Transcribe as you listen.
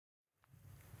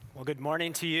Well, good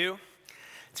morning to you.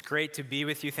 It's great to be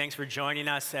with you. Thanks for joining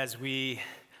us as we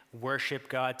worship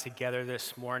God together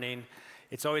this morning.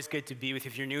 It's always good to be with you.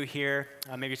 If you're new here,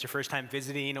 maybe it's your first time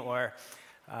visiting, or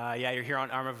you're here on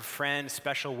Arm of a Friend,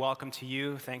 special welcome to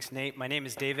you. Thanks, Nate. My name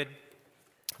is David.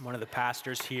 I'm one of the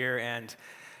pastors here, and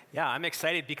I'm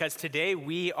excited because today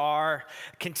we are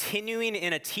continuing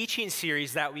in a teaching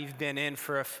series that we've been in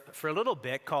for a little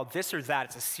bit called This or That.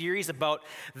 It's a series about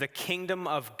the kingdom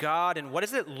of God and what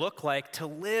does it look like to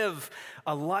live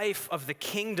a life of the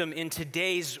kingdom in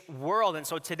today's world. And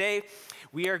so today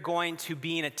we are going to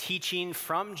be in a teaching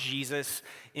from Jesus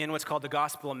in what's called the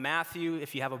Gospel of Matthew.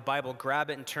 If you have a Bible, grab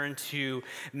it and turn to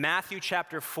Matthew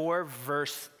chapter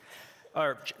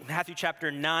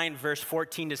 9, verse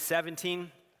 14 to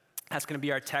 17. That's going to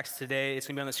be our text today. It's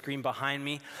going to be on the screen behind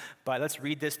me. But let's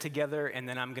read this together, and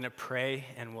then I'm going to pray,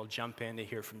 and we'll jump in to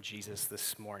hear from Jesus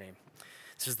this morning.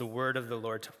 This is the word of the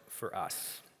Lord for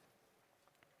us.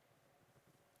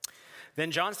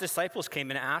 Then John's disciples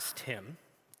came and asked him,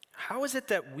 "How is it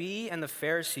that we and the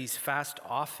Pharisees fast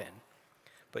often,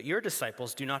 but your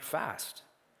disciples do not fast?"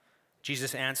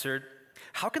 Jesus answered,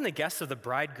 "How can the guests of the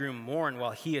bridegroom mourn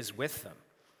while he is with them?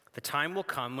 The time will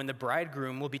come when the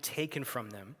bridegroom will be taken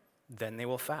from them. Then they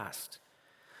will fast.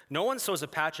 No one sews a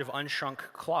patch of unshrunk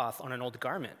cloth on an old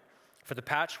garment, for the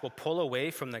patch will pull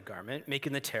away from the garment,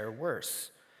 making the tear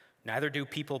worse. Neither do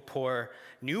people pour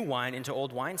new wine into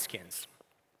old wineskins.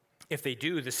 If they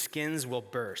do, the skins will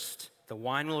burst, the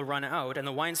wine will run out, and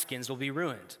the wineskins will be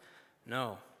ruined.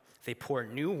 No, they pour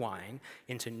new wine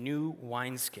into new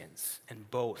wineskins,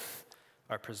 and both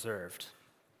are preserved."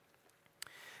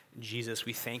 Jesus,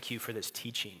 we thank you for this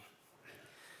teaching.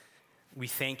 We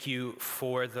thank you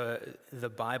for the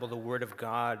Bible, the Word of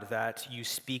God, that you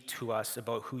speak to us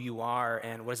about who you are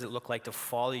and what does it look like to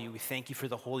follow you. We thank you for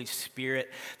the Holy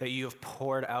Spirit that you have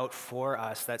poured out for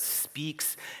us, that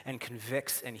speaks and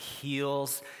convicts and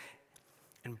heals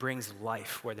and brings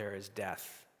life where there is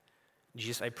death.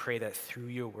 Jesus, I pray that through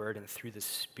your Word and through the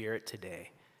Spirit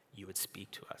today, you would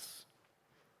speak to us,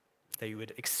 that you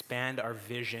would expand our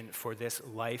vision for this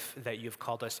life that you've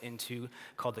called us into,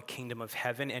 called the kingdom of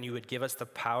heaven, and you would give us the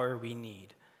power we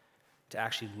need to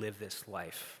actually live this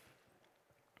life,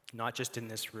 not just in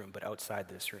this room, but outside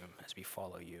this room as we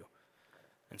follow you.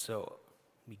 And so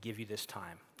we give you this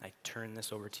time. I turn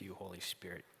this over to you, Holy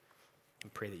Spirit,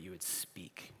 and pray that you would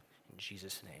speak. In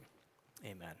Jesus' name,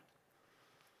 amen.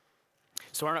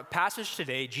 So our passage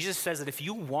today, Jesus says that if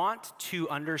you want to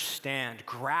understand,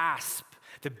 grasp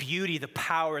the beauty, the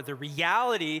power, the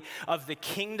reality of the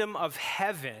kingdom of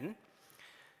heaven,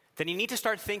 then you need to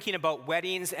start thinking about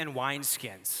weddings and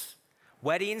wineskins.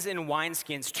 Weddings and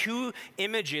wineskins, two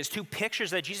images, two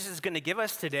pictures that Jesus is going to give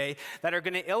us today that are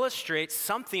going to illustrate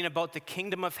something about the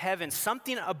kingdom of heaven,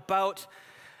 something about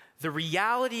the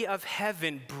reality of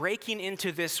heaven breaking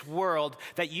into this world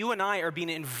that you and I are being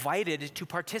invited to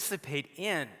participate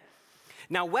in.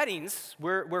 Now, weddings,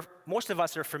 most of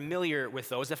us are familiar with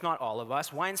those, if not all of us.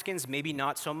 Wineskins, maybe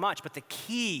not so much. But the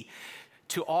key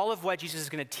to all of what Jesus is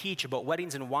going to teach about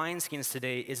weddings and wineskins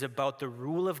today is about the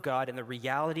rule of God and the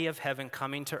reality of heaven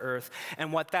coming to earth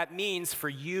and what that means for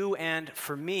you and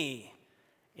for me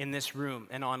in this room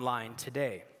and online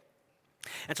today.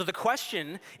 And so the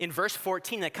question in verse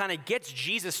 14 that kind of gets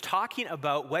Jesus talking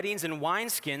about weddings and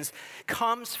wineskins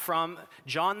comes from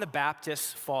John the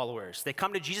Baptist's followers. They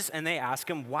come to Jesus and they ask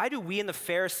him, "Why do we and the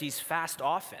Pharisees fast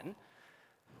often,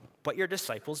 but your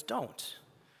disciples don't?"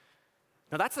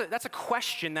 Now that's a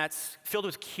question that's filled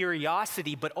with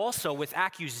curiosity, but also with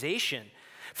accusation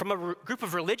from a group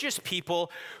of religious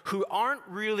people who aren't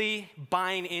really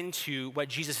buying into what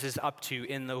Jesus is up to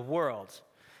in the world.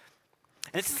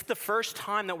 And this is the first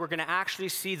time that we're going to actually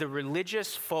see the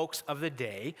religious folks of the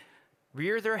day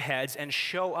rear their heads and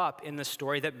show up in the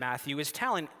story that Matthew is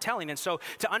telling. And so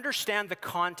to understand the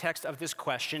context of this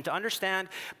question, to understand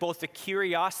both the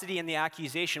curiosity and the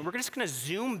accusation, we're just going to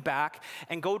zoom back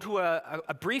and go to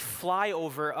a brief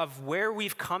flyover of where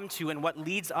we've come to and what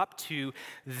leads up to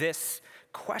this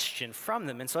question from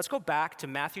them. And so let's go back to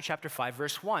Matthew chapter 5,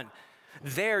 verse 1.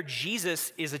 There,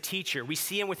 Jesus is a teacher. We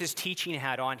see him with his teaching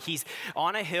hat on. He's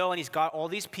on a hill, and he's got all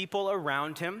these people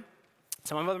around him.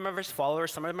 Some of them are his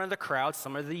followers, some of them are the crowd,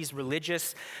 some are these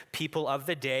religious people of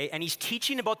the day. And he's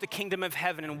teaching about the kingdom of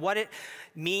heaven and what it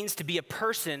means to be a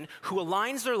person who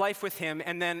aligns their life with him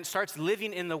and then starts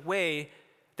living in the way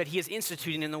that he is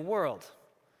instituting in the world.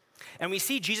 And we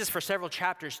see Jesus for several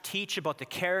chapters teach about the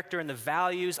character and the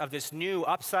values of this new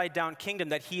upside-down kingdom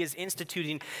that he is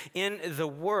instituting in the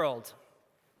world.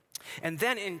 And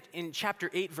then in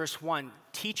chapter 8, verse 1,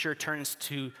 teacher turns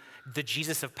to the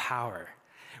Jesus of power,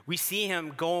 We see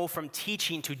him go from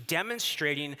teaching to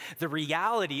demonstrating the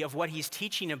reality of what he's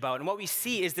teaching about. And what we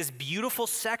see is this beautiful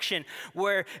section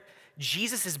where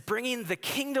Jesus is bringing the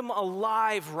kingdom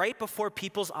alive right before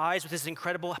people's eyes with his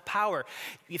incredible power.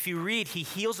 If you read, he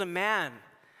heals a man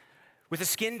with a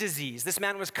skin disease. This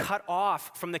man was cut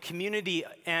off from the community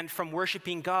and from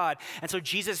worshiping God. And so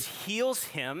Jesus heals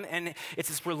him, and it's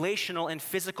this relational and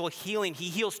physical healing. He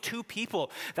heals two people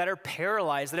that are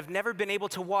paralyzed, that have never been able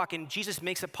to walk, and Jesus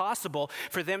makes it possible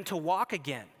for them to walk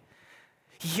again.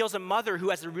 He heals a mother who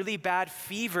has a really bad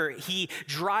fever. He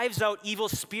drives out evil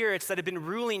spirits that have been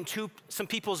ruling some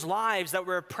people's lives, that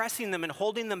were oppressing them and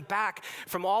holding them back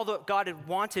from all that God had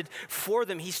wanted for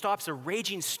them. He stops a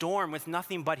raging storm with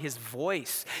nothing but his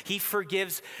voice. He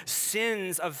forgives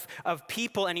sins of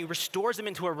people, and he restores them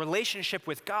into a relationship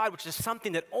with God, which is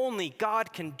something that only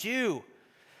God can do.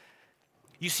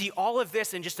 You see all of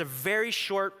this in just a very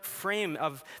short frame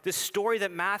of the story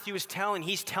that Matthew is telling.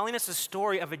 He's telling us a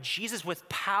story of a Jesus with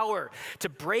power to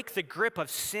break the grip of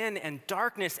sin and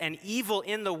darkness and evil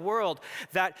in the world.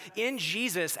 That in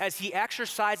Jesus, as he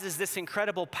exercises this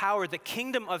incredible power, the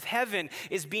kingdom of heaven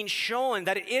is being shown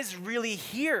that it is really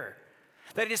here.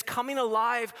 That it is coming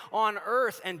alive on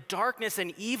earth, and darkness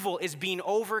and evil is being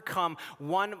overcome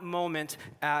one moment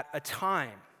at a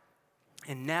time.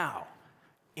 And now,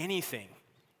 anything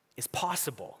is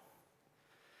possible.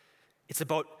 It's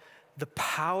about the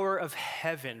power of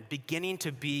heaven beginning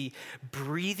to be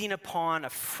breathing upon a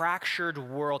fractured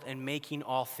world and making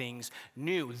all things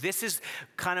new. This is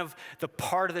kind of the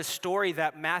part of the story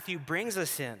that Matthew brings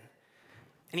us in.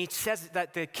 And he says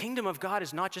that the kingdom of God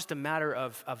is not just a matter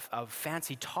of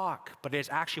fancy talk, but it is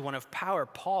actually one of power.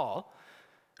 Paul,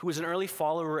 who was an early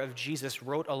follower of Jesus,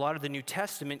 wrote a lot of the New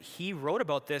Testament. He wrote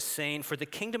about this saying, "For the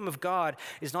kingdom of God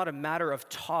is not a matter of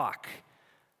talk,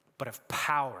 but of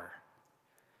power."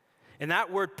 And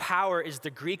that word power is the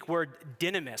Greek word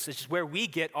dynamis, which is where we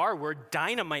get our word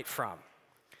dynamite from,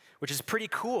 which is pretty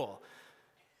cool.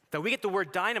 That we get the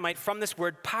word dynamite from this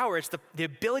word power. It's the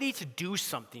ability to do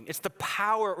something. It's the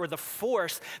power or the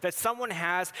force that someone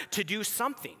has to do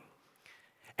something.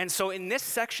 And so in this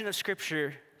section of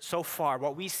Scripture, so far,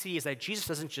 what we see is that Jesus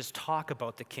doesn't just talk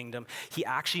about the kingdom, he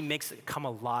actually makes it come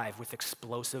alive with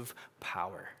explosive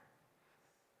power.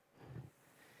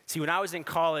 See, when I was in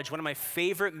college, one of my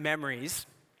favorite memories,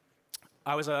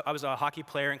 I was a hockey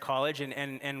player in college,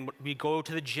 and we'd go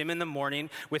to the gym in the morning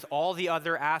with all the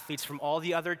other athletes from all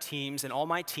the other teams and all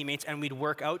my teammates, and we'd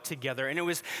work out together. And it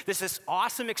was this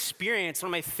awesome experience. One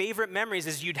of my favorite memories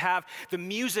is you'd have the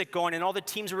music going, and all the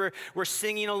teams were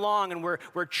singing along, and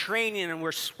we're training, and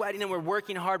we're sweating, and we're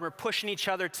working hard. We're pushing each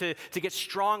other to get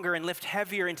stronger and lift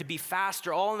heavier and to be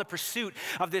faster, all in the pursuit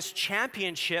of this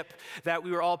championship that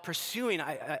we were all pursuing.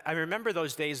 I remember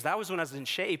those days. That was when I was in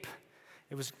shape.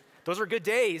 Those were good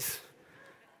days.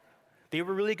 They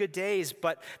were really good days,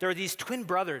 but there were these twin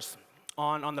brothers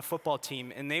on the football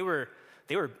team, and they were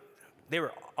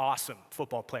awesome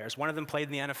football players. One of them played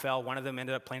in the NFL, one of them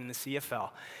ended up playing in the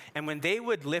CFL. And when they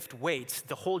would lift weights,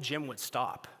 the whole gym would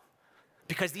stop.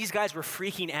 Because these guys were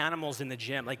freaking animals in the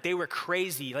gym. Like, they were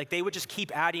crazy. Like, they would just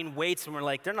keep adding weights, and we're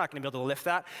like, they're not gonna be able to lift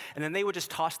that. And then they would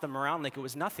just toss them around like it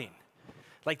was nothing.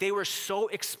 Like, they were so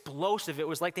explosive. It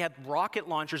was like they had rocket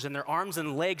launchers in their arms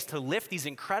and legs to lift these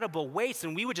incredible weights,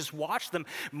 and we would just watch them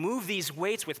move these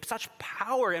weights with such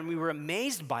power, and we were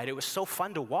amazed by it. It was so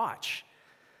fun to watch.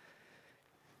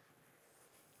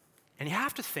 And you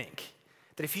have to think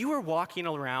that if you were walking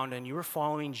around and you were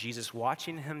following Jesus,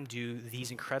 watching him do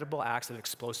these incredible acts of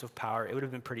explosive power, it would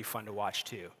have been pretty fun to watch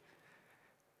too,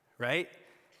 right?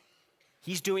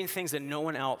 He's doing things that no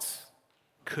one else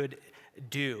could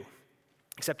do.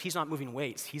 Except he's not moving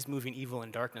weights. He's moving evil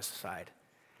and darkness aside.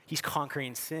 He's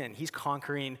conquering sin. He's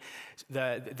conquering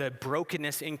the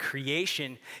brokenness in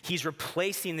creation. He's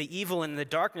replacing the evil and the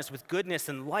darkness with goodness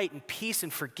and light and peace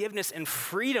and forgiveness and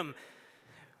freedom.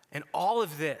 And all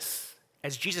of this,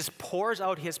 as Jesus pours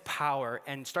out his power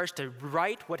and starts to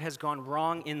right what has gone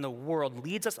wrong in the world,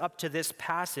 leads us up to this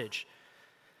passage.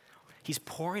 He's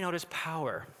pouring out his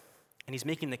power, and he's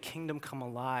making the kingdom come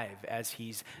alive as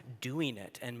he's doing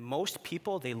it. And most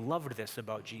people, they loved this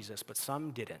about Jesus, but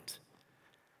some didn't.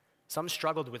 Some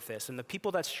struggled with this, and the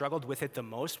people that struggled with it the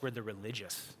most were the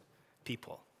religious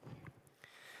people.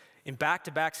 In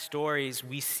back-to-back stories,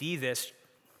 we see this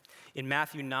in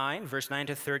Matthew 9, verse 9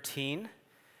 to 13.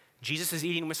 Jesus is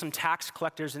eating with some tax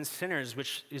collectors and sinners,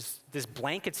 which is this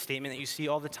blanket statement that you see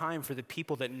all the time for the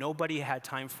people that nobody had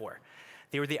time for.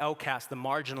 They were the outcasts, the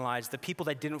marginalized, the people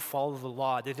that didn't follow the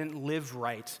law, they didn't live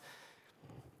right.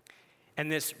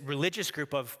 And this religious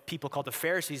group of people called the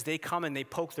Pharisees, they come and they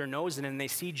poke their nose in and they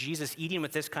see Jesus eating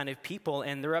with this kind of people,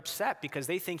 and they're upset because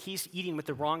they think he's eating with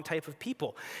the wrong type of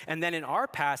people. And then in our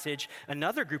passage,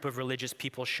 another group of religious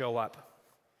people show up.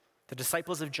 The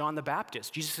disciples of John the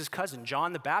Baptist, Jesus' cousin.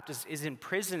 John the Baptist is in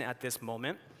prison at this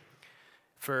moment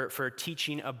for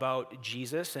teaching about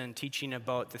Jesus and teaching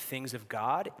about the things of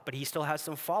God, but he still has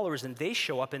some followers, and they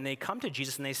show up and they come to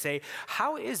Jesus and they say,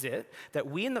 how is it that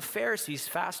we and the Pharisees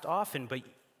fast often, but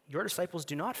your disciples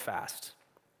do not fast?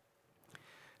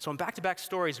 So in back-to-back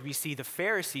stories, we see the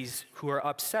Pharisees who are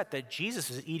upset that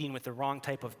Jesus is eating with the wrong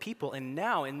type of people, and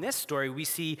now in this story, we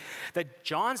see that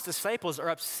John's disciples are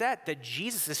upset that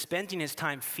Jesus is spending his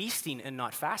time feasting and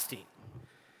not fasting.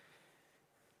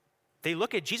 They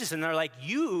look at Jesus and they're like,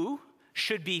 you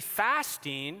should be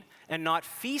fasting and not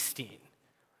feasting.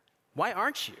 Why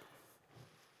aren't you?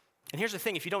 And here's the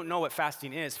thing, if you don't know what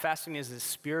fasting is a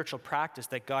spiritual practice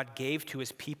that God gave to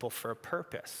his people for a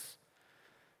purpose.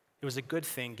 It was a good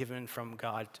thing given from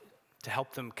God to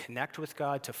help them connect with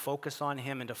God, to focus on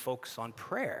him, and to focus on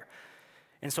prayer.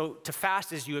 And so to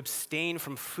fast is you abstain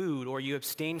from food or you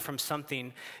abstain from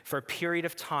something for a period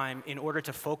of time in order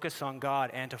to focus on God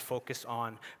and to focus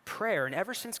on prayer. And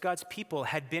ever since God's people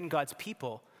had been God's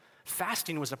people,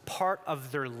 fasting was a part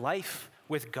of their life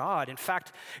with God. In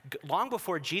fact, long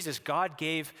before Jesus, God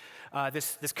gave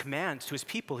this command to his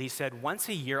people. He said, once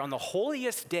a year on the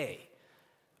holiest day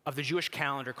of the Jewish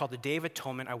calendar called the Day of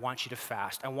Atonement, I want you to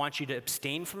fast. I want you to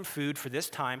abstain from food for this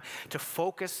time, to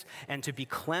focus and to be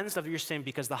cleansed of your sin,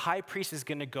 because the high priest is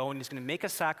going to go and he's going to make a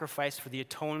sacrifice for the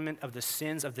atonement of the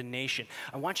sins of the nation.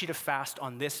 I want you to fast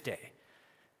on this day.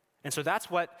 And so that's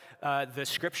what the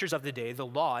scriptures of the day, the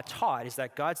law, taught, is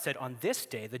that God said on this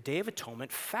day, the Day of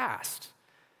Atonement, fast.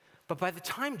 But by the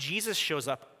time Jesus shows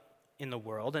up in the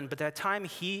world, and by that time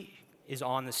he is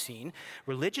on the scene,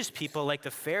 religious people like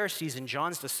the Pharisees and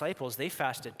John's disciples, they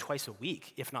fasted twice a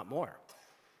week, if not more,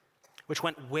 which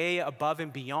went way above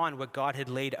and beyond what God had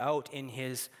laid out in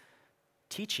his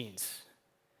teachings.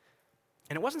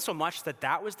 And it wasn't so much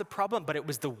that was the problem, but it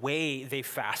was the way they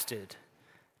fasted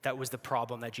that was the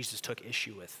problem that Jesus took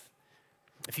issue with.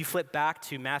 If you flip back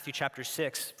to Matthew chapter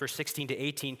 6, verse 16 to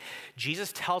 18,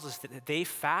 Jesus tells us that they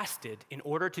fasted in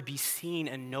order to be seen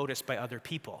and noticed by other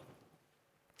people.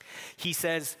 He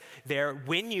says there,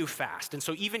 when you fast. And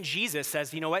so even Jesus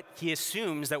says, you know what? He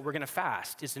assumes that we're going to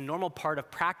fast. It's a normal part of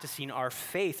practicing our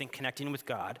faith and connecting with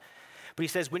God. But he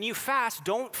says, when you fast,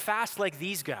 don't fast like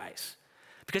these guys.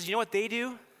 Because you know what they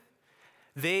do?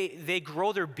 They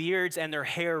grow their beards and their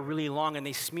hair really long, and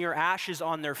they smear ashes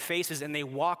on their faces, and they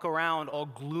walk around all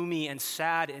gloomy and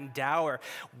sad and dour.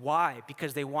 Why?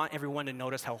 Because they want everyone to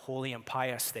notice how holy and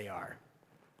pious they are.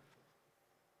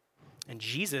 And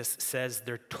Jesus says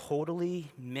they're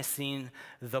totally missing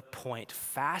the point.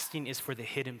 Fasting is for the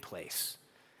hidden place.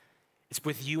 It's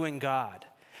with you and God.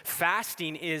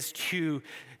 Fasting is to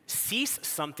cease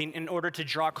something in order to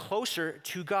draw closer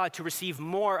to God, to receive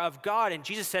more of God. And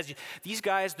Jesus says, these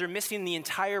guys, they're missing the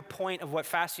entire point of what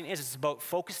fasting is. It's about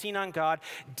focusing on God,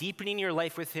 deepening your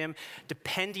life with him,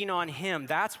 depending on him.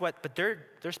 But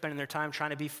they're spending their time trying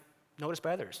to be noticed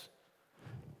by others.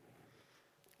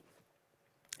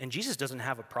 And Jesus doesn't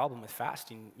have a problem with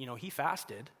fasting. You know, he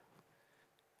fasted.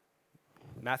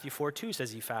 Matthew 4:2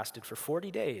 says he fasted for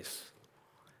 40 days.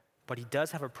 But he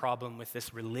does have a problem with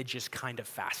this religious kind of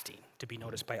fasting to be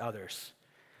noticed by others.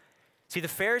 See, the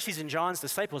Pharisees and John's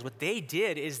disciples, what they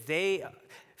did is they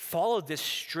followed this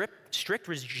strict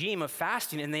regime of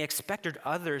fasting, and they expected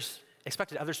others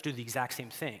to do the exact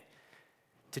same thing,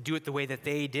 to do it the way that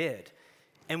they did.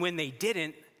 And when they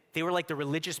didn't, they were like the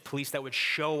religious police that would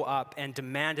show up and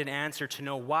demand an answer to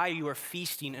know why you are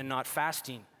feasting and not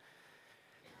fasting.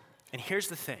 And here's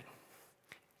the thing.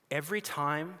 Every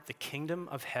time the kingdom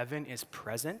of heaven is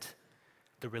present,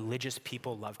 the religious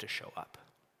people love to show up.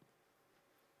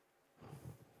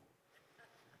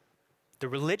 The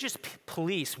religious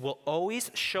police will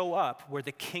always show up where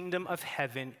the kingdom of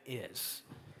heaven is.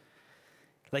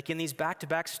 Like in these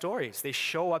back-to-back stories, they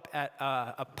show up at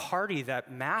a party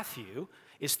that Matthew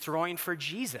is throwing for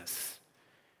Jesus,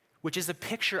 which is a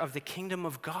picture of the kingdom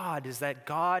of God, is that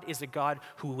God is a God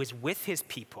who is with his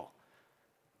people,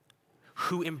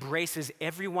 who embraces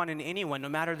everyone and anyone, no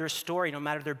matter their story, no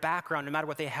matter their background, no matter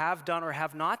what they have done or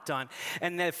have not done.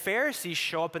 And the Pharisees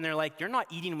show up and they're like, you're not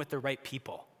eating with the right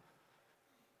people.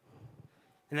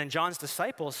 And then John's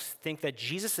disciples think that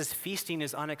Jesus' feasting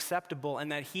is unacceptable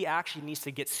and that he actually needs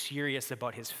to get serious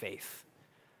about his faith.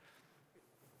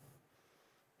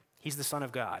 He's the Son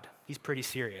of God. He's pretty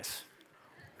serious.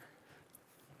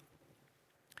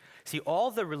 See,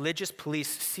 all the religious police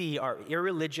see are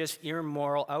irreligious,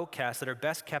 immoral outcasts that are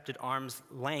best kept at arm's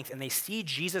length, and they see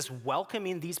Jesus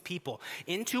welcoming these people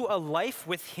into a life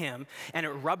with him, and it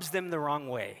rubs them the wrong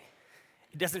way.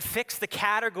 It doesn't fit the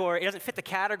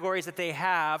categories that they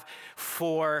have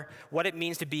for what it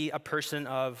means to be a person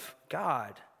of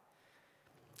God.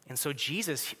 And so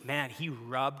Jesus, man, he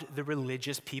rubbed the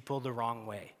religious people the wrong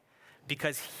way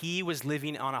because he was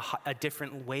living on a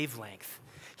different wavelength.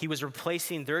 He was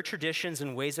replacing their traditions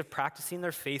and ways of practicing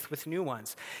their faith with new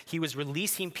ones. He was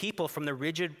releasing people from the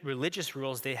rigid religious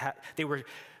rules they were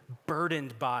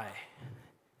burdened by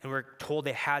and were told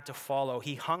they had to follow.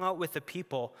 He hung out with the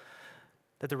people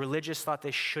that the religious thought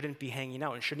they shouldn't be hanging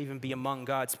out and shouldn't even be among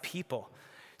God's people.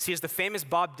 See, as the famous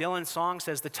Bob Dylan song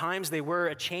says, the times they were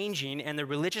a-changing and the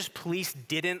religious police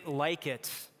didn't like it,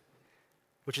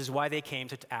 which is why they came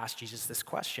to ask Jesus this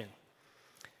question.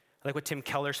 I like what Tim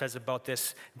Keller says about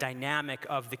this dynamic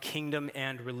of the kingdom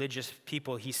and religious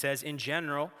people. He says, in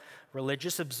general,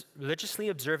 religiously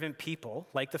observant people,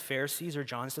 like the Pharisees or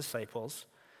John's disciples,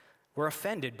 were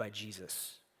offended by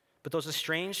Jesus. But those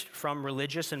estranged from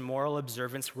religious and moral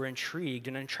observance were intrigued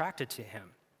and attracted to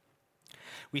him.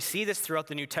 We see this throughout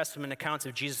the New Testament accounts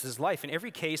of Jesus' life. In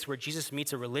every case where Jesus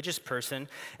meets a religious person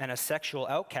and a sexual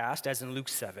outcast, as in Luke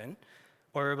 7,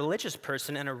 or a religious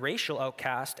person and a racial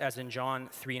outcast, as in John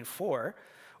 3 and 4,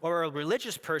 or a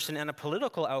religious person and a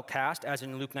political outcast, as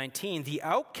in Luke 19, the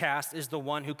outcast is the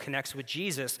one who connects with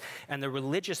Jesus, and the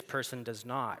religious person does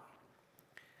not.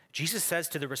 Jesus says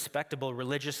to the respectable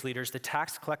religious leaders, the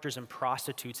tax collectors and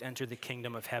prostitutes enter the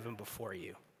kingdom of heaven before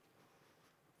you.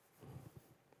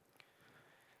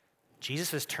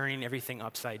 Jesus is turning everything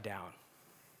upside down.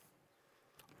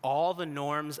 All the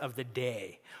norms of the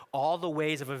day, all the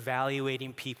ways of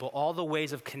evaluating people, all the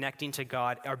ways of connecting to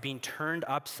God are being turned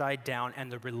upside down,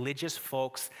 and the religious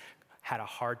folks had a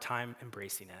hard time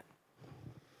embracing it.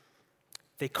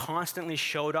 They constantly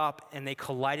showed up and they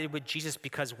collided with Jesus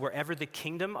because wherever the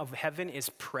kingdom of heaven is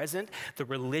present, the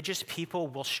religious people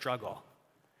will struggle.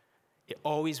 It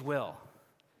always will.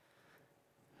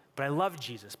 But I love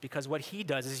Jesus because what he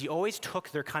does is he always took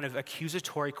their kind of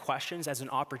accusatory questions as an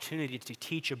opportunity to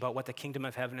teach about what the kingdom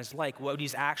of heaven is like, what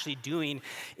he's actually doing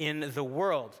in the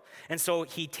world. And so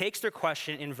he takes their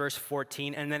question in verse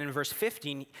 14, and then in verse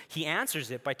 15, he answers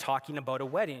it by talking about a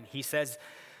wedding. He says,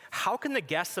 how can the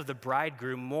guests of the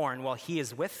bridegroom mourn while he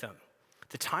is with them?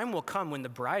 The time will come when the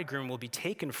bridegroom will be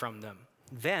taken from them.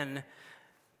 Then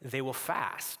they will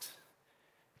fast.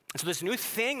 And so this new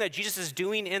thing that Jesus is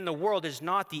doing in the world is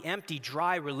not the empty,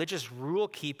 dry, religious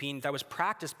rule-keeping that was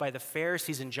practiced by the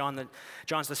Pharisees and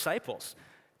John's disciples,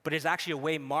 but is actually a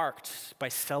way marked by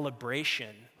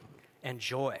celebration and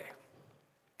joy.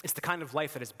 It's the kind of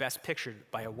life that is best pictured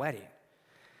by a wedding.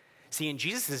 See, in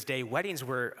Jesus' day, weddings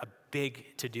were a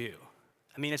big to-do.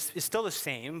 I mean, it's still the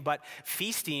same, but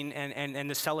feasting and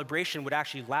the celebration would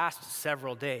actually last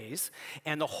several days,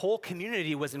 and the whole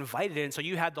community was invited in. So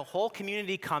you had the whole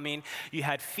community coming, you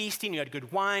had feasting, you had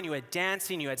good wine, you had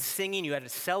dancing, you had singing, you had a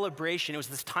celebration. It was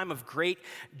this time of great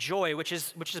joy, which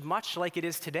is much like it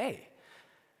is today.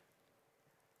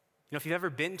 You know, if you've ever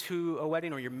been to a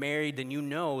wedding or you're married, then you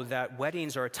know that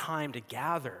weddings are a time to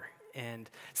gather and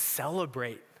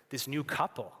celebrate this new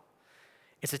couple.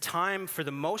 It's a time, for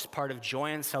the most part, of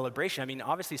joy and celebration. I mean,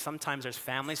 obviously, sometimes there's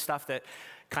family stuff that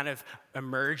kind of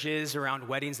emerges around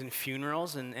weddings and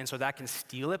funerals, and so that can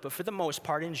steal it. But for the most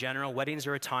part, in general, weddings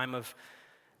are a time of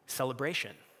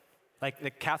celebration. Like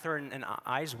the Catherine and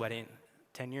I's wedding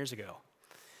 10 years ago.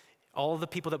 All of the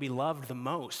people that we loved the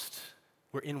most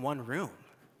were in one room.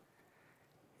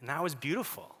 And that was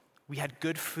beautiful. We had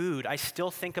good food. I still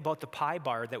think about the pie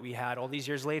bar that we had all these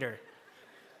years later.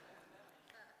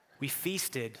 We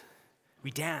feasted,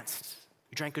 we danced,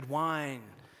 we drank good wine,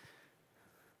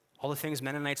 all the things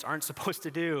Mennonites aren't supposed to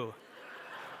do.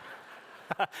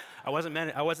 I wasn't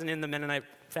in the Mennonite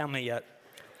family yet.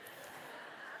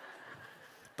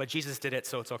 But Jesus did it,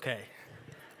 so it's okay.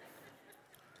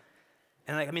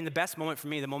 And the best moment for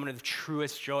me, the moment of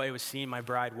truest joy, was seeing my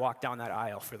bride walk down that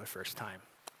aisle for the first time.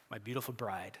 My beautiful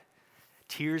bride.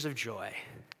 Tears of joy.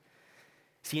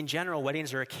 See, in general,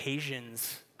 weddings are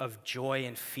occasions of joy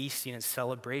and feasting and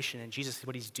celebration. And Jesus,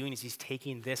 what he's doing is he's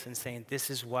taking this and saying,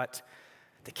 this is what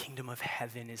the kingdom of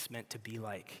heaven is meant to be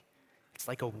like. It's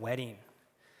like a wedding.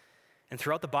 And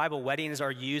throughout the Bible, weddings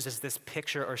are used as this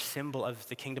picture or symbol of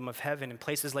the kingdom of heaven in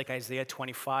places like Isaiah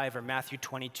 25 or Matthew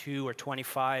 22 or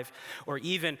 25, or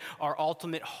even our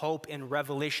ultimate hope in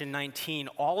Revelation 19.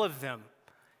 All of them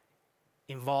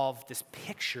involve this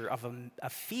picture of a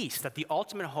feast, that the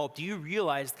ultimate hope, do you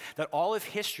realize that all of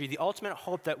history, the ultimate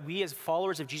hope that we as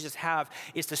followers of Jesus have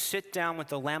is to sit down with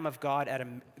the Lamb of God at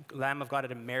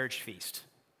a marriage feast?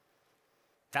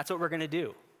 That's what we're going to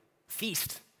do.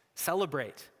 Feast,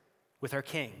 celebrate with our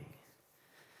King.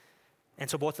 And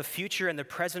so both the future and the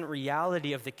present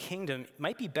reality of the kingdom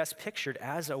might be best pictured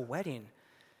as a wedding.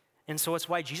 And so it's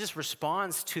why Jesus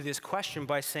responds to this question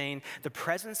by saying the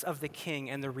presence of the King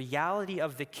and the reality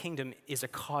of the kingdom is a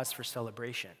cause for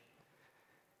celebration.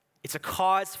 It's a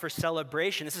cause for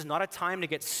celebration. This is not a time to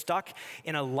get stuck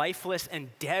in a lifeless and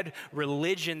dead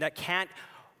religion that can't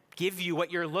give you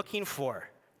what you're looking for.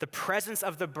 The presence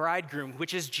of the bridegroom,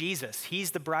 which is Jesus.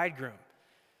 He's the bridegroom.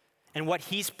 And what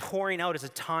he's pouring out is a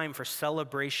time for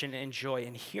celebration and joy.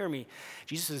 And hear me,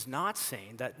 Jesus is not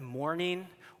saying that mourning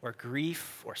or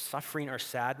grief or suffering or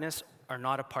sadness are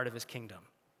not a part of his kingdom.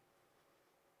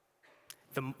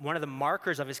 One of the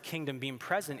markers of his kingdom being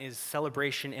present is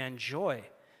celebration and joy.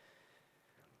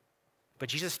 But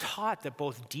Jesus taught that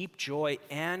both deep joy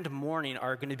and mourning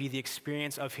are going to be the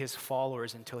experience of his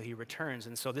followers until he returns.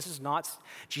 And so this is not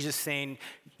Jesus saying,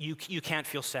 you can't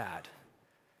feel sad.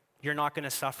 You're not going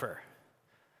to suffer.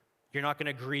 You're not going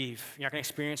to grieve. You're not going to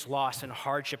experience loss and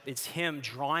hardship. It's him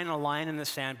drawing a line in the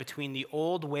sand between the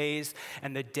old ways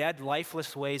and the dead,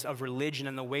 lifeless ways of religion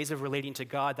and the ways of relating to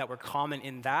God that were common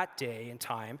in that day and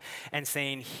time, and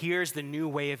saying, here's the new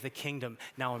way of the kingdom.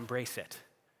 Now embrace it.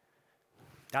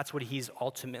 That's what he's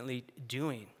ultimately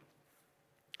doing.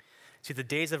 See, the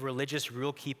days of religious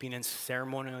rule-keeping and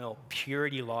ceremonial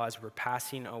purity laws were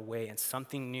passing away, and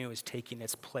something new is taking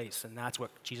its place, and that's what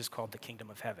Jesus called the kingdom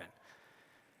of heaven.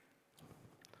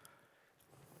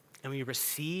 And we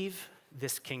receive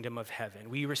this kingdom of heaven.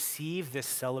 We receive this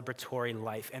celebratory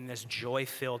life and this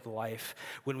joy-filled life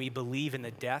when we believe in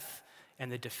the death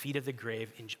and the defeat of the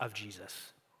grave of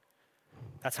Jesus.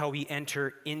 That's how we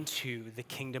enter into the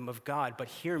kingdom of God. But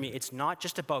hear me, it's not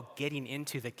just about getting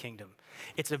into the kingdom.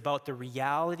 It's about the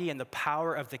reality and the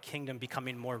power of the kingdom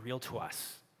becoming more real to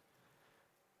us.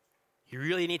 You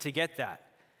really need to get that.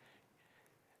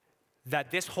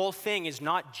 That this whole thing is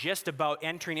not just about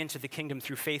entering into the kingdom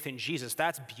through faith in Jesus.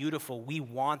 That's beautiful. We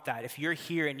want that. If you're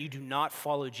here and you do not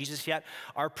follow Jesus yet,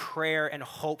 our prayer and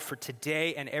hope for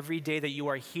today and every day that you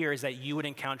are here is that you would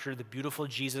encounter the beautiful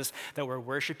Jesus that we're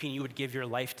worshiping. You would give your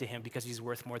life to him because he's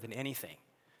worth more than anything.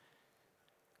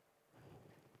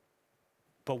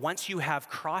 But once you have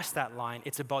crossed that line,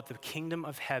 it's about the kingdom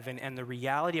of heaven and the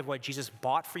reality of what Jesus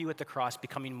bought for you at the cross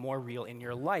becoming more real in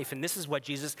your life. And this is what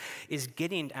Jesus is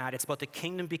getting at. It's about the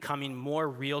kingdom becoming more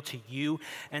real to you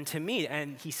and to me.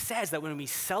 And he says that when we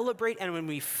celebrate and when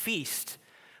we feast,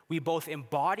 we both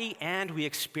embody and we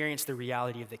experience the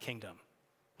reality of the kingdom.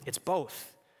 It's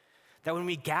both. That when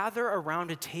we gather around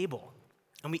a table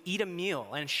and we eat a meal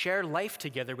and share life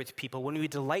together with people, when we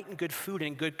delight in good food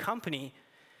and good company,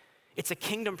 it's a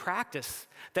kingdom practice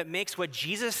that makes what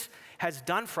Jesus has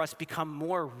done for us become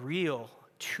more real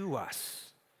to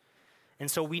us. And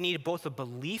so we need both a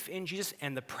belief in Jesus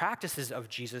and the practices of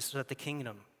Jesus so that the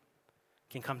kingdom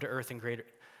can come to earth in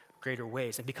greater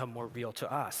ways and become more real to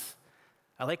us.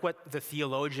 I like what the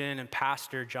theologian and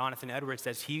pastor Jonathan Edwards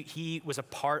says. He was a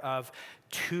part of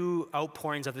two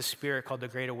outpourings of the Spirit called the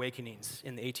Great Awakenings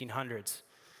in the 1800s.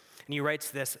 And he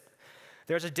writes this: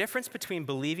 there's a difference between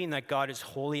believing that God is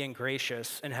holy and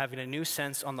gracious and having a new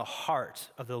sense on the heart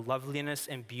of the loveliness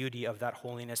and beauty of that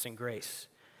holiness and grace.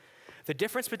 The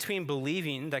difference between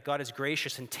believing that God is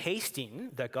gracious and tasting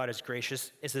that God is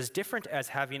gracious is as different as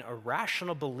having a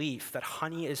rational belief that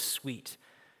honey is sweet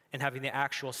and having the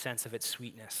actual sense of its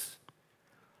sweetness.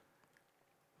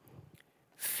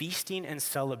 Feasting and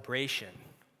celebration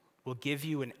will give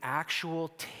you an actual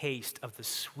taste of the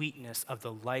sweetness of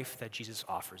the life that Jesus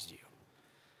offers you.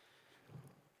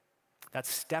 That's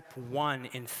step one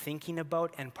in thinking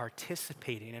about and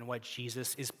participating in what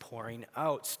Jesus is pouring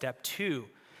out. Step two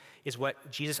is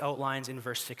what Jesus outlines in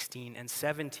verse 16 and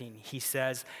 17. He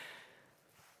says,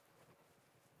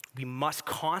 we must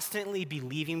constantly be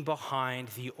leaving behind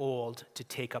the old to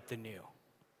take up the new.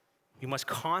 You must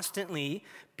constantly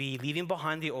be leaving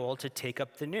behind the old to take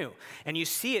up the new. And you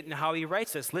see it in how he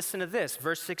writes this. Listen to this,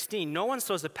 verse 16. No one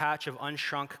sews a patch of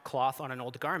unshrunk cloth on an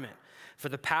old garment, for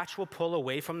the patch will pull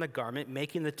away from the garment,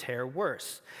 making the tear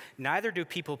worse. Neither do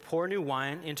people pour new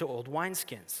wine into old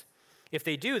wineskins. If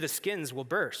they do, the skins will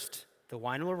burst, the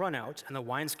wine will run out, and the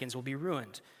wineskins will be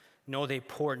ruined. No, they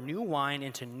pour new wine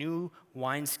into new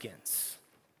wineskins.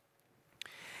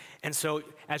 And so,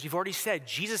 as we've already said,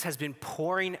 Jesus has been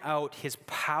pouring out his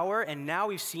power, and now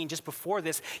we've seen just before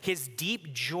this, his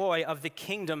deep joy of the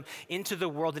kingdom into the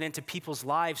world and into people's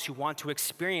lives who want to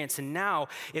experience. And now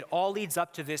it all leads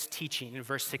up to this teaching in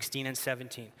verse 16 and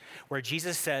 17, where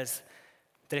Jesus says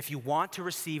that if you want to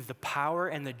receive the power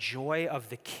and the joy of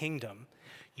the kingdom,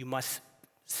 you must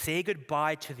say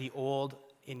goodbye to the old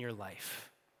in your life.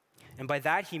 And by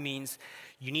that he means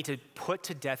you need to put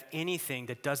to death anything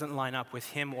that doesn't line up with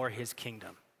him or his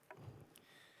kingdom.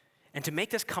 And to make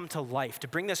this come to life, to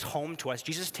bring this home to us,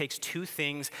 Jesus takes two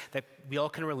things that we all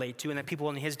can relate to and that people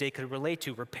in his day could relate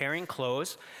to: repairing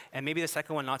clothes, and maybe the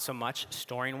second one not so much,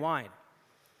 storing wine.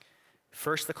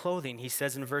 First, the clothing. He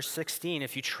says in verse 16,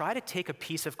 if you try to take a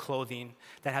piece of clothing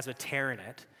that has a tear in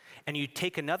it, and you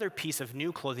take another piece of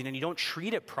new clothing and you don't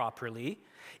treat it properly,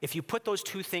 if you put those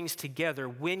two things together,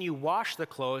 when you wash the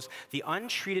clothes, the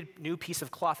untreated new piece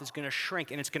of cloth is going to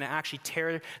shrink and it's going to actually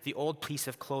tear the old piece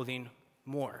of clothing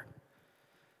more.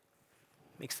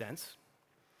 Makes sense.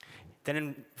 Then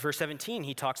in verse 17,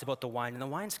 he talks about the wine and the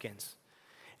wineskins.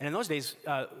 And in those days,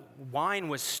 wine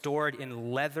was stored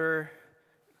in leather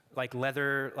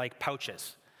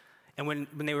pouches. And when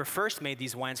they were first made,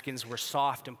 these wineskins were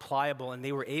soft and pliable, and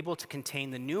they were able to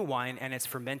contain the new wine and its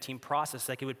fermenting process.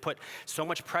 Like, it would put so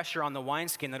much pressure on the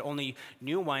wineskin that only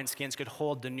new wineskins could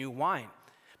hold the new wine.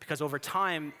 Because over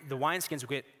time, the wineskins would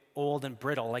get old and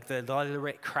brittle, like the leather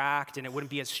would get cracked, and it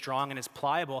wouldn't be as strong and as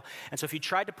pliable. And so if you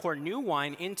tried to pour new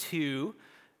wine into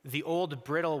the old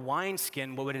brittle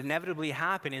wineskin, what would inevitably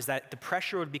happen is that the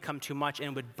pressure would become too much and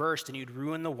it would burst, and you'd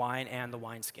ruin the wine and the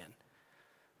wineskin.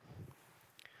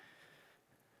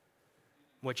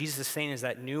 What Jesus is saying is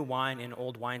that new wine in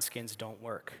old wineskins don't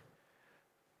work.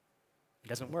 It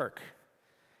doesn't work.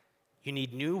 You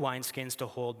need new wineskins to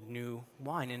hold new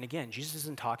wine. And again, Jesus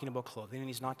isn't talking about clothing, and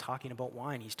he's not talking about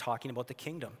wine. He's talking about the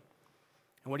kingdom.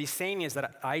 And what he's saying is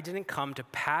that I didn't come to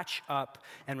patch up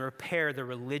and repair the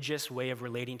religious way of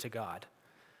relating to God.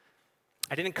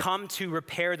 I didn't come to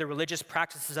repair the religious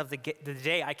practices of the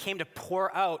day. I came to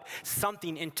pour out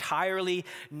something entirely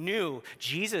new.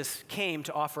 Jesus came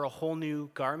to offer a whole new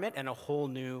garment and a whole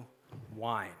new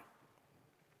wine.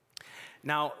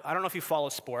 Now, I don't know if you follow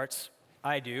sports.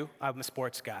 I do. I'm a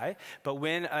sports guy. But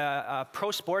when a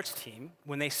pro sports team,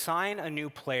 when they sign a new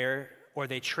player or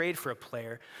they trade for a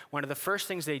player, one of the first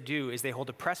things they do is they hold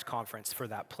a press conference for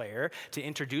that player to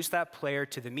introduce that player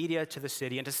to the media, to the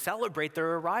city, and to celebrate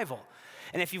their arrival.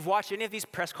 And if you've watched any of these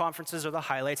press conferences or the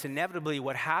highlights, inevitably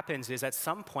what happens is at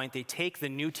some point they take the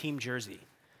new team jersey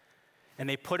and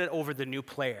they put it over the new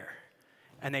player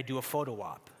and they do a photo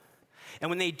op. And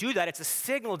when they do that, it's a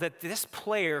signal that this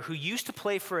player who used to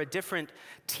play for a different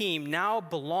team now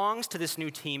belongs to this new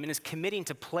team and is committing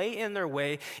to play in their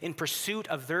way in pursuit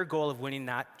of their goal of winning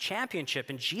that championship.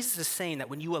 And Jesus is saying that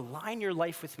when you align your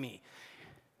life with me,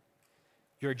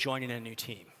 you're joining a new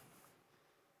team.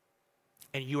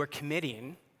 And you are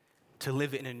committing to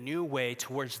live in a new way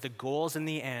towards the goals and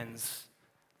the ends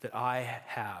that I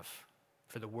have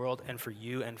for the world and for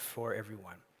you and for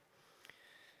everyone.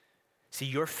 See,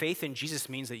 your faith in Jesus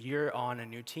means that you're on a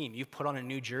new team. You've put on a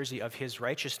new jersey of his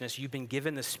righteousness. You've been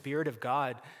given the Spirit of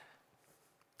God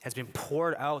has been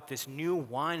poured out. This new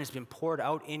wine has been poured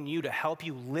out in you to help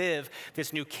you live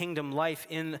this new kingdom life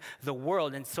in the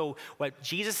world. And so what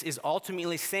Jesus is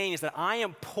ultimately saying is that I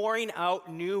am pouring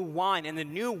out new wine, and the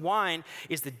new wine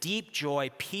is the deep joy,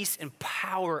 peace, and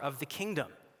power of the kingdom.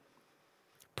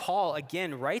 Paul,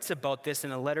 again, writes about this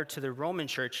in a letter to the Roman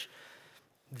church.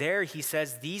 There he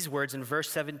says these words in verse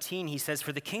 17. He says,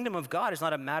 "For the kingdom of God is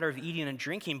not a matter of eating and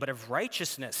drinking, but of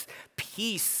righteousness,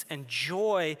 peace, and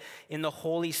joy in the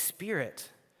Holy Spirit."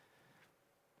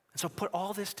 And so put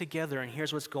all this together, and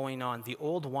here's what's going on. The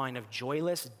old wine of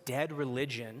joyless, dead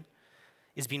religion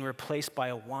is being replaced by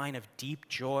a wine of deep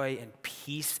joy and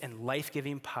peace and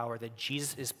life-giving power that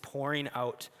Jesus is pouring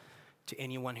out to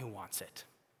anyone who wants it.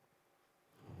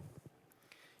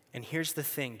 And here's the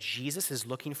thing, Jesus is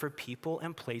looking for people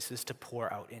and places to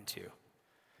pour out into.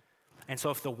 And so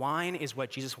if the wine is what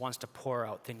Jesus wants to pour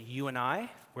out, then you and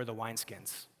I, we're the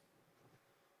wineskins.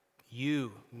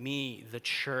 You, me, the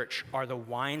church are the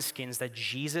wineskins that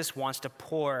Jesus wants to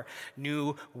pour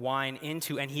new wine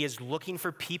into. And he is looking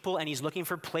for people, and he's looking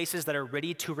for places that are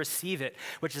ready to receive it,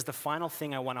 which is the final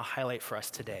thing I want to highlight for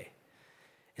us today,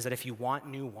 is that if you want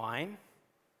new wine,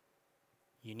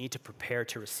 you need to prepare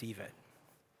to receive it.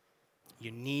 You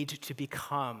need to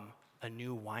become a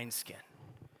new wineskin.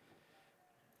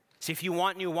 See, if you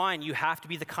want new wine, you have to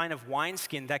be the kind of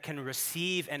wineskin that can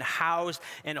receive and house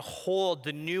and hold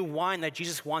the new wine that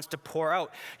Jesus wants to pour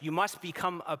out. You must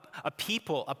become a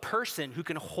person who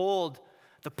can hold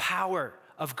the power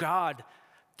of God,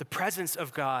 the presence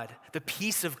of God, the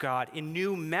peace of God in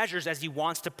new measures as he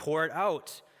wants to pour it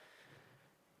out.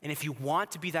 And if you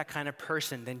want to be that kind of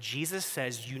person, then Jesus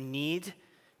says you need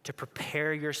to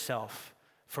prepare yourself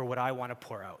for what I want to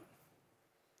pour out.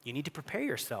 You need to prepare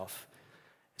yourself.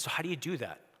 So how do you do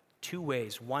that? Two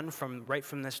ways. One right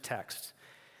from this text.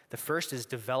 The first is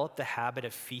develop the habit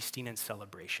of feasting and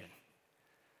celebration.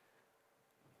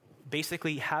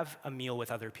 Basically, have a meal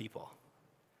with other people.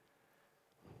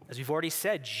 As we've already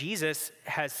said, Jesus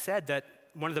has said that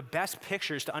one of the best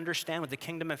pictures to understand what the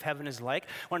kingdom of heaven is like,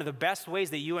 one of the best ways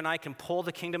that you and I can pull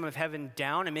the kingdom of heaven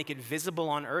down and make it visible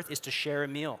on earth is to share a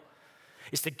meal,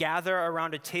 is to gather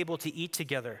around a table to eat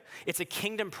together. It's a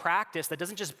kingdom practice that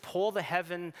doesn't just pull the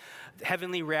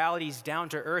heavenly realities down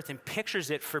to earth and pictures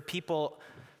it for people.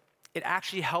 It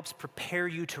actually helps prepare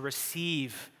you to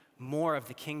receive more of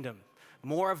the kingdom,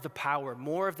 more of the power,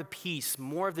 more of the peace,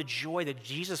 more of the joy that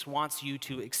Jesus wants you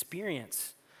to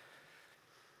experience.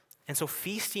 And so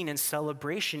feasting and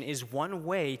celebration is one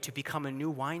way to become a new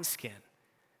wineskin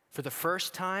for the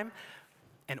first time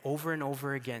and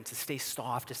over again, to stay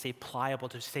soft, to stay pliable,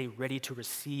 to stay ready to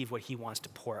receive what he wants to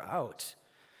pour out.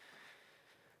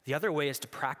 The other way is to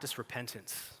practice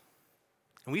repentance.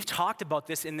 And we've talked about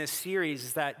this in this series,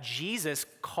 is that Jesus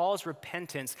calls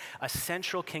repentance a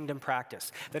central kingdom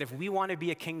practice. That if we want to be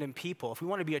a kingdom people, if we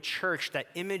want to be a church that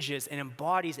images and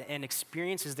embodies and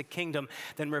experiences the kingdom,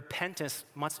 then repentance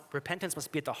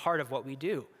must be at the heart of what we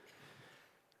do.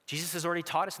 Jesus has already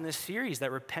taught us in this series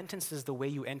that repentance is the way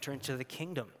you enter into the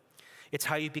kingdom. It's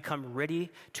how you become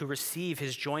ready to receive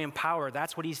his joy and power.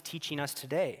 That's what he's teaching us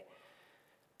today.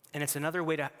 And it's another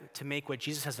way to make what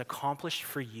Jesus has accomplished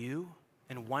for you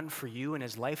and won for you in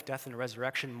his life, death, and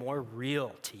resurrection more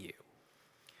real to you.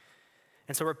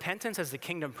 And so repentance as the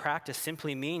kingdom practice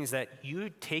simply means that you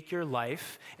take your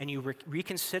life and you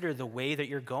reconsider the way that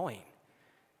you're going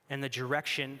and the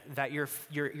direction that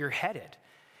you're headed.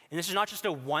 And this is not just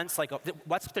a once,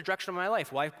 what's the direction of my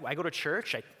life? Well, I go to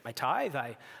church, I tithe,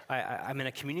 I'm in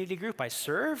a community group, I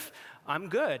serve, I'm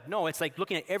good. No, it's like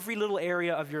looking at every little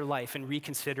area of your life and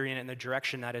reconsidering it in the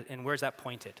direction and where's that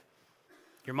pointed?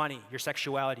 Your money, your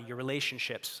sexuality, your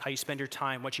relationships, how you spend your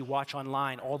time, what you watch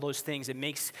online, all those things. It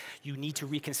makes you need to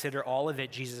reconsider all of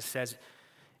it, Jesus says.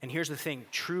 And here's the thing,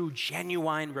 true,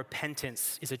 genuine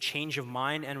repentance is a change of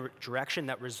mind and direction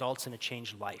that results in a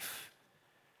changed life.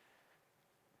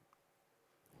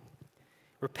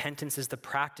 Repentance is the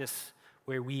practice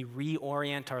where we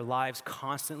reorient our lives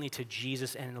constantly to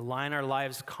Jesus and align our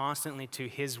lives constantly to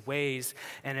his ways.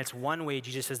 And it's one way,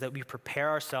 Jesus says, that we prepare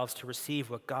ourselves to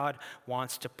receive what God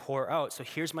wants to pour out. So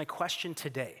here's my question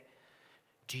today.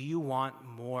 Do you want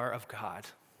more of God?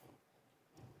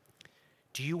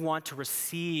 Do you want to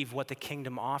receive what the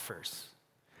kingdom offers?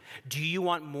 Do you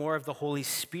want more of the Holy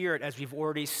Spirit, as we've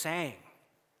already sang?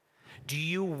 Do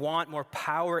you want more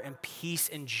power and peace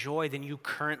and joy than you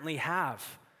currently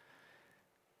have?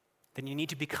 Then you need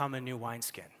to become a new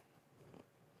wineskin.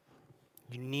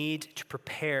 You need to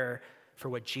prepare for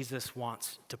what Jesus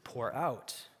wants to pour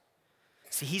out.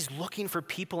 See, he's looking for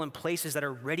people and places that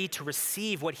are ready to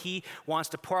receive what he wants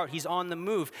to pour out. He's on the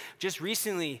move. Just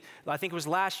recently, I think it was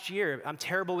last year, I'm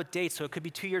terrible with dates, so it could be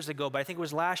 2 years ago, but I think it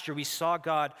was last year, we saw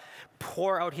God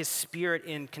pour out his Spirit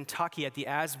in Kentucky at the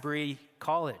Asbury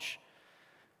College.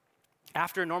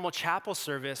 After a normal chapel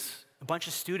service, a bunch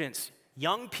of students,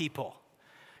 young people,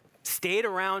 stayed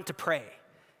around to pray,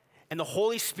 and the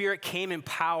Holy Spirit came in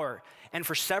power. And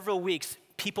for several weeks,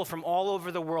 people from all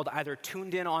over the world either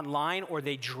tuned in online or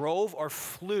they drove or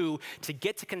flew to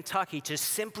get to Kentucky to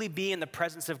simply be in the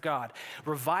presence of God.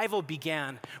 Revival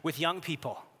began with young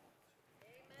people.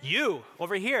 Amen. You,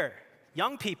 over here,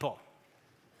 young people.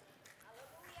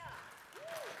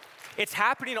 Hallelujah. It's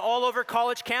happening all over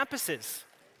college campuses.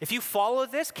 If you follow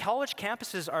this, college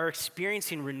campuses are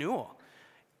experiencing renewal.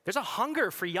 There's a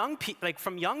hunger for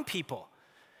from young people.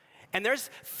 And there's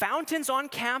fountains on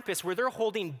campus where they're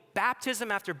holding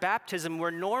baptism after baptism, where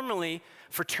normally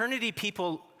fraternity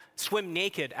people swim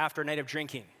naked after a night of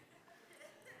drinking.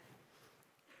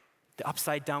 The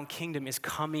upside down kingdom is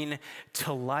coming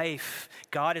to life.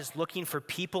 God is looking for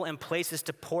people and places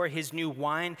to pour his new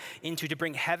wine into, to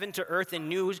bring heaven to earth in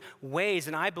new ways.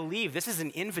 And I believe this is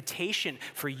an invitation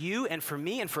for you and for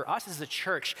me and for us as a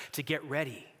church to get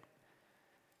ready,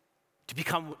 to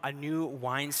become a new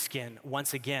wineskin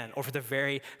once again, or for the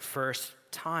very first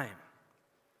time.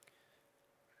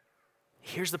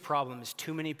 Here's the problem, is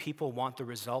too many people want the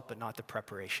result but not the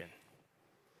preparation.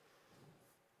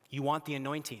 You want the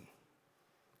anointing.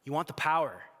 You want the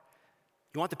power.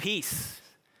 You want the peace.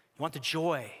 You want the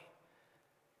joy.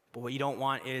 But what you don't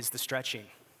want is the stretching.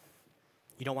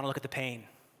 You don't want to look at the pain.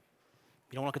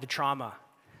 You don't want to look at the trauma.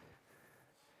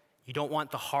 You don't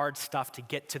want the hard stuff to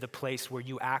get to the place where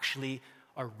you actually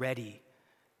are ready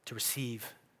to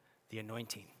receive the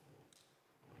anointing.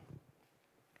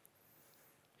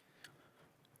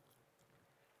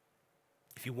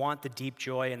 If you want the deep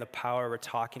joy and the power we're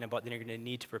talking about, then you're going to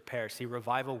need to prepare. See,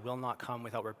 revival will not come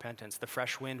without repentance. The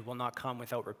fresh wind will not come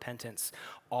without repentance.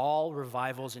 All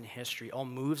revivals in history, all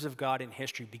moves of God in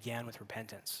history began with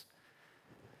repentance.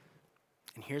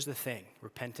 And here's the thing,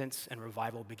 repentance and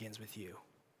revival begins with you.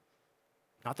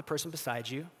 Not the person beside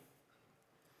you.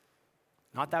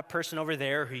 Not that person over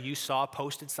there who you saw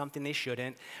posted something they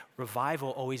shouldn't. Revival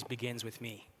always begins with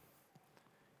me.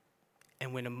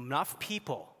 And when enough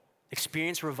people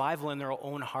experience revival in their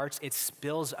own hearts, it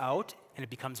spills out and it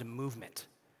becomes a movement.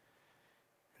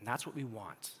 And that's what we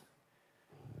want.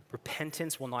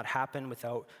 Repentance will not happen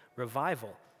without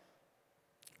revival.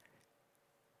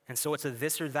 And so it's a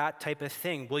this or that type of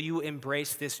thing. Will you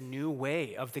embrace this new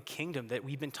way of the kingdom that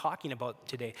we've been talking about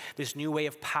today? This new way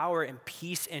of power and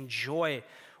peace and joy,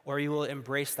 or you will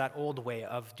embrace that old way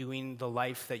of doing the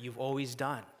life that you've always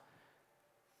done?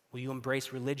 Will you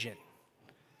embrace religion?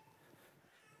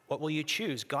 What will you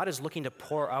choose? God is looking to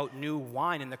pour out new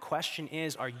wine, and the question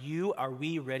is, are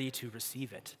we ready to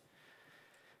receive it?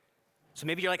 So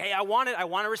maybe you're like, hey, I want it, I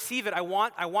want to receive it, I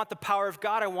want the power of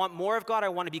God, I want more of God, I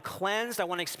want to be cleansed, I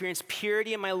want to experience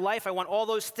purity in my life, I want all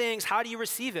those things. How do you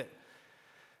receive it?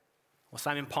 Well,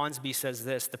 Simon Ponsonby says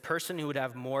this: the person who would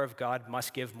have more of God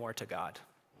must give more to God.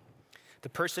 The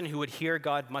person who would hear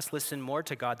God must listen more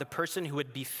to God. The person who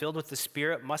would be filled with the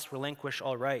Spirit must relinquish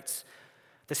all rights.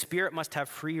 The Spirit must have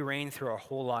free reign through our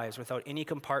whole lives without any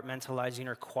compartmentalizing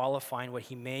or qualifying what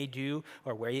he may do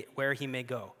or where he may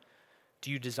go. Do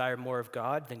you desire more of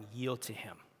God? Then yield to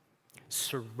him.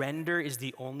 Surrender is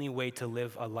the only way to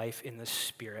live a life in the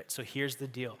Spirit. So here's the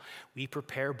deal. We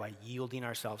prepare by yielding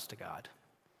ourselves to God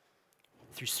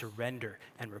through surrender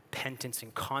and repentance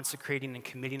and consecrating and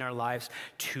committing our lives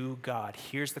to God.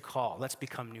 Here's the call. Let's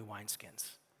become new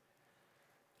wineskins.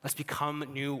 Let's become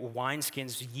new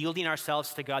wineskins, yielding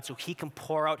ourselves to God so he can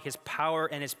pour out his power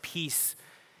and his peace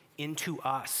into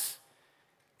us.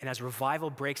 And as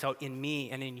revival breaks out in me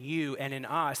and in you and in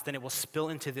us, then it will spill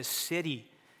into this city.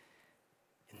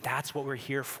 And that's what we're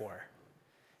here for.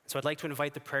 So I'd like to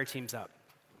invite the prayer teams up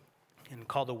and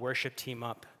call the worship team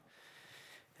up.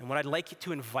 And what I'd like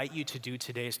to invite you to do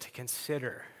today is to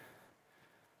consider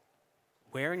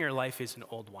where in your life is an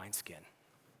old wineskin?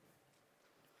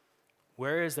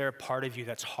 Where is there a part of you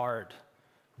that's hard,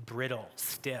 brittle,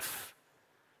 stiff,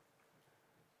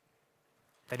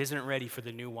 that isn't ready for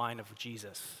the new wine of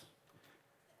Jesus?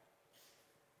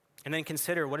 And then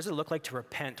consider, what does it look like to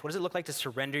repent? What does it look like to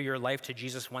surrender your life to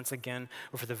Jesus once again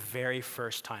or for the very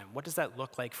first time? What does that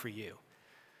look like for you?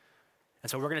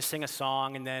 And so we're going to sing a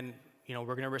song, and then we're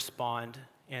going to respond,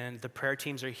 and the prayer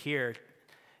teams are here.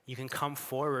 You can come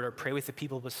forward or pray with the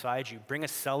people beside you. Bring a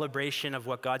celebration of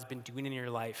what God's been doing in your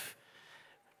life.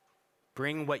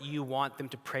 Bring what you want them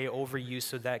to pray over you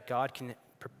so that God can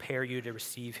prepare you to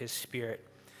receive his Spirit.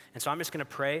 And so I'm just going to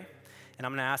pray, and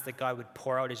I'm going to ask that God would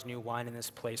pour out his new wine in this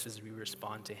place as we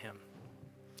respond to him.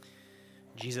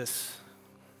 Jesus,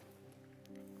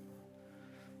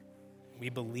 we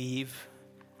believe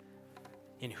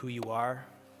in who you are.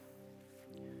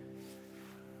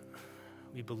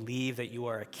 We believe that you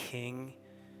are a king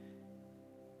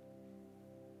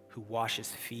who washes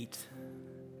feet,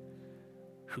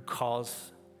 who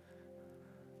calls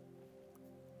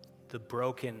the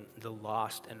broken, the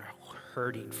lost, and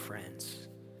hurting friends.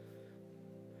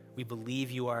 We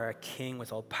believe you are a king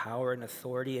with all power and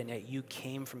authority, and that you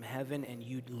came from heaven and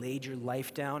you laid your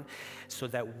life down so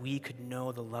that we could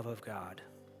know the love of God,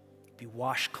 be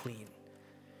washed clean.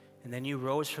 And then you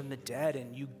rose from the dead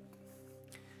and you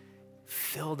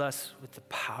filled us with the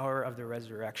power of the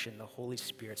resurrection, the Holy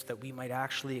Spirit, so that we might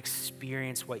actually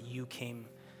experience what you came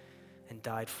and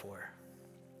died for.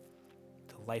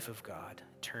 The life of God,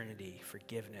 eternity,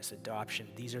 forgiveness, adoption.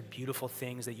 These are beautiful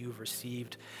things that you've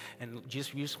received. And we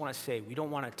just want to say, we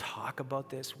don't want to talk about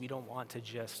this. We don't want to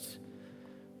just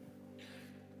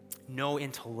know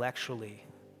intellectually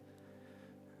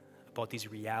about these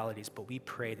realities, but we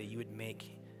pray that you would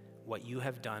make what you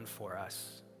have done for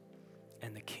us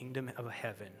and the kingdom of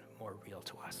heaven more real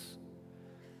to us.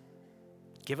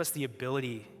 Give us the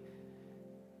ability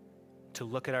to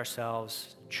look at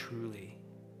ourselves truly,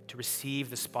 to receive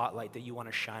the spotlight that you want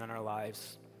to shine on our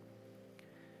lives,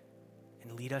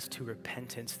 and lead us to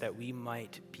repentance that we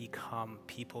might become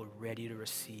people ready to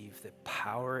receive the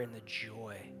power and the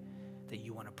joy that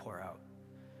you want to pour out.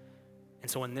 And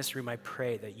so in this room, I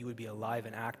pray that you would be alive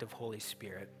and active, Holy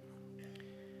Spirit.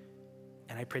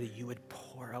 And I pray that you would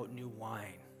pour out new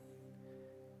wine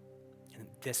in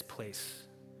this place,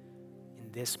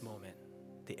 in this moment.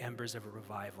 The embers of a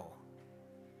revival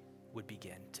would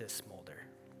begin to smolder.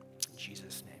 In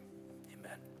Jesus' name.